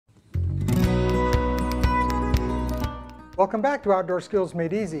Welcome back to Outdoor Skills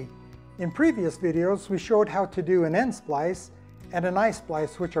Made Easy. In previous videos, we showed how to do an end splice and an eye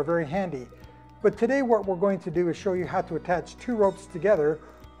splice, which are very handy. But today what we're going to do is show you how to attach two ropes together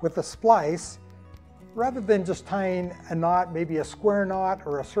with a splice. Rather than just tying a knot, maybe a square knot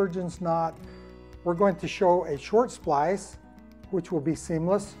or a surgeon's knot, we're going to show a short splice, which will be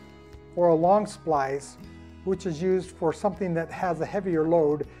seamless, or a long splice, which is used for something that has a heavier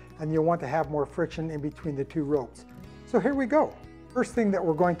load and you'll want to have more friction in between the two ropes. So here we go. First thing that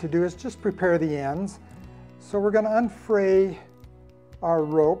we're going to do is just prepare the ends. So we're going to unfray our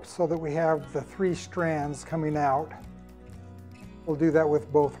rope so that we have the three strands coming out. We'll do that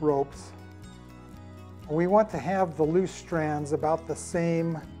with both ropes. We want to have the loose strands about the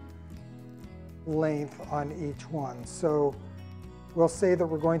same length on each one. So we'll say that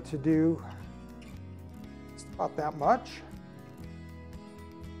we're going to do just about that much,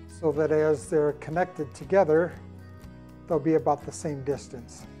 so that as they're connected together, they'll be about the same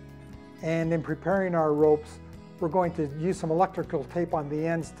distance. And in preparing our ropes, we're going to use some electrical tape on the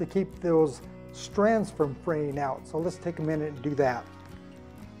ends to keep those strands from fraying out. So let's take a minute and do that.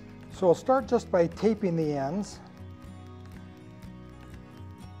 So I'll start just by taping the ends.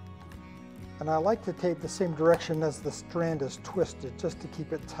 And I like to tape the same direction as the strand is twisted, just to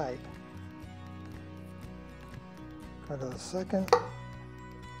keep it tight. Go to the second.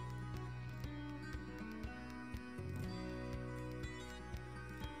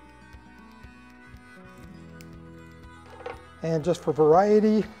 And just for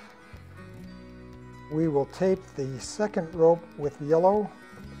variety, we will tape the second rope with yellow,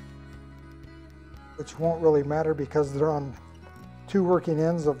 which won't really matter because they're on two working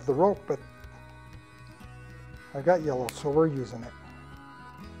ends of the rope, but I got yellow, so we're using it.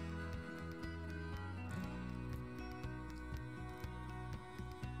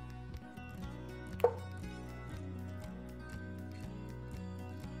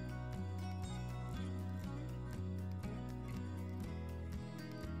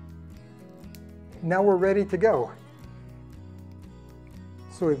 Now we're ready to go.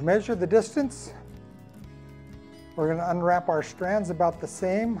 So we've measured the distance. We're going to unwrap our strands about the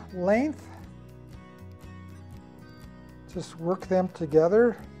same length. Just work them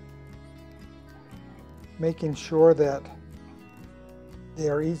together, making sure that they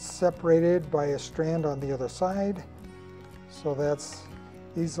are each separated by a strand on the other side. So that's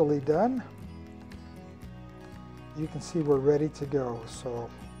easily done. You can see we're ready to go. So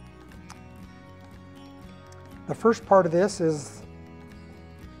the first part of this is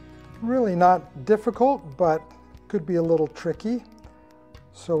really not difficult, but could be a little tricky.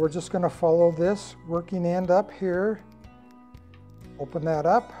 So we're just going to follow this working end up here. Open that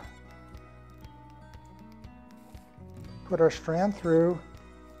up. Put our strand through.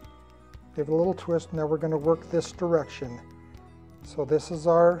 Give it a little twist. Now we're going to work this direction. So this is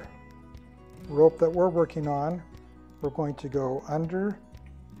our rope that we're working on. We're going to go under,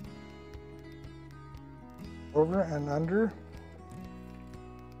 over and under.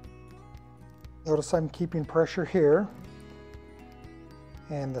 Notice I'm keeping pressure here.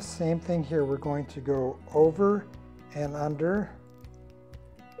 And the same thing here, we're going to go over and under.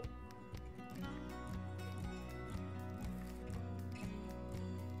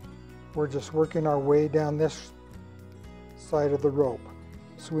 We're just working our way down this side of the rope.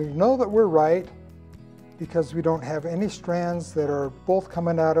 So we know that we're right because we don't have any strands that are both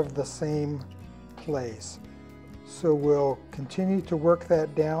coming out of the same place. So we'll continue to work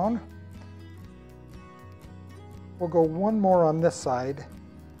that down. We'll go one more on this side,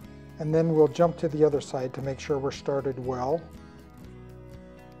 and then we'll jump to the other side to make sure we're started well.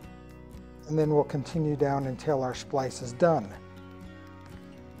 And then we'll continue down until our splice is done.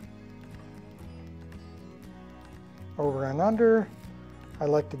 Over and under. I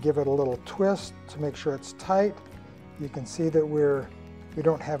like to give it a little twist to make sure it's tight. You can see that we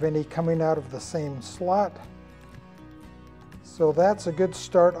don't have any coming out of the same slot. So that's a good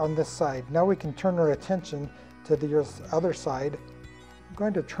start on this side. Now we can turn our attention to the other side. I'm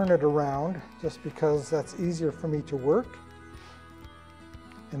going to turn it around just because that's easier for me to work.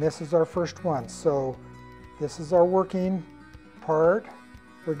 And this is our first one. So this is our working part.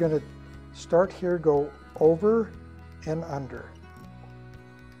 We're going to start here, go over and under.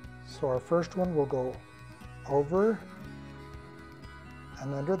 So our first one will go over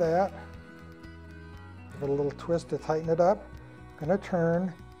and under that. Give it a little twist to tighten it up. I'm going to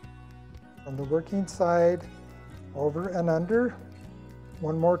turn from the working side over and under.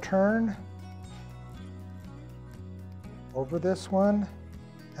 One more turn. Over this one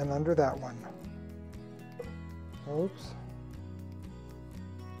and under that one. Oops.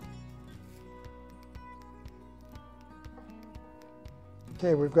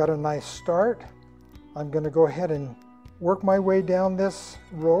 Okay, we've got a nice start. I'm going to go ahead and work my way down this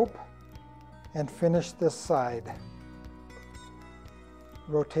rope and finish this side.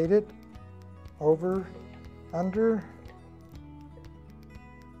 Rotate it over, under.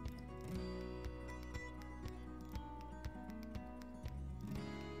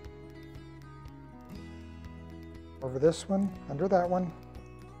 Over this one, under that one.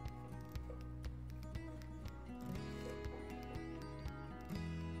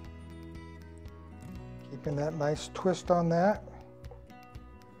 Keeping that nice twist on that.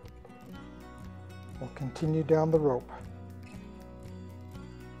 We'll continue down the rope.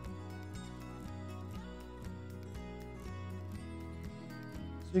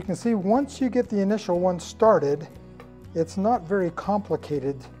 So you can see once you get the initial one started, it's not very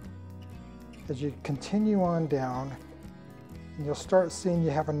complicated. As you continue on down, and you'll start seeing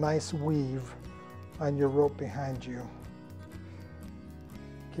you have a nice weave on your rope behind you.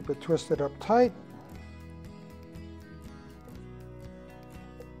 Keep it twisted up tight.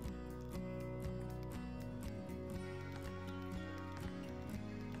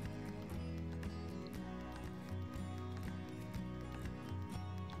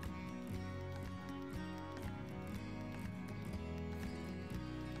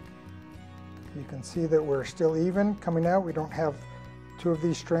 You can see that we're still even coming out. We don't have two of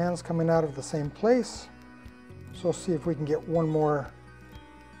these strands coming out of the same place. So we'll see if we can get one more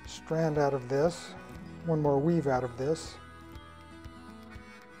strand out of this, one more weave out of this.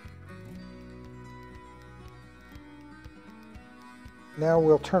 Now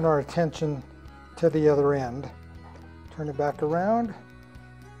we'll turn our attention to the other end. Turn it back around.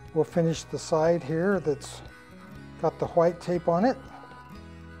 We'll finish the side here that's got the white tape on it.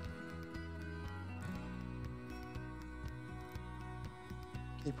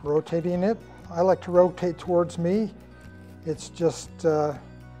 Keep rotating it. I like to rotate towards me. It's just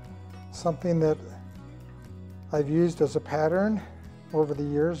something that I've used as a pattern over the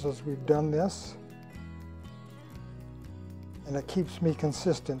years as we've done this. And it keeps me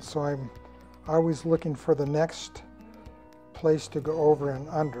consistent, so I'm always looking for the next place to go over and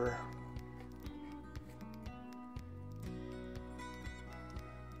under.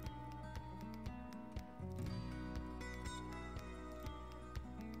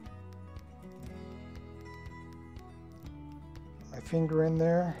 Finger in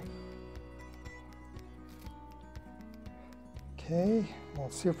there. Okay,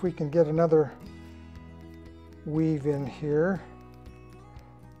 let's see if we can get another weave in here.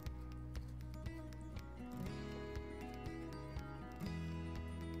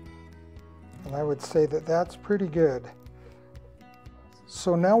 And I would say that that's pretty good.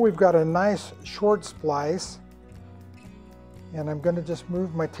 So now we've got a nice short splice, and I'm going to just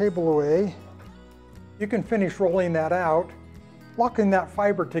move my table away. You can finish rolling that out, locking that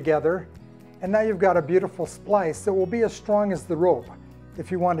fiber together, and now you've got a beautiful splice that will be as strong as the rope. If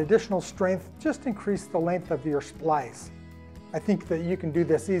you want additional strength, just increase the length of your splice. I think that you can do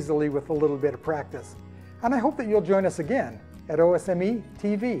this easily with a little bit of practice. And I hope that you'll join us again at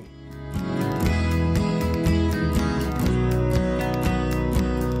OSMeTv.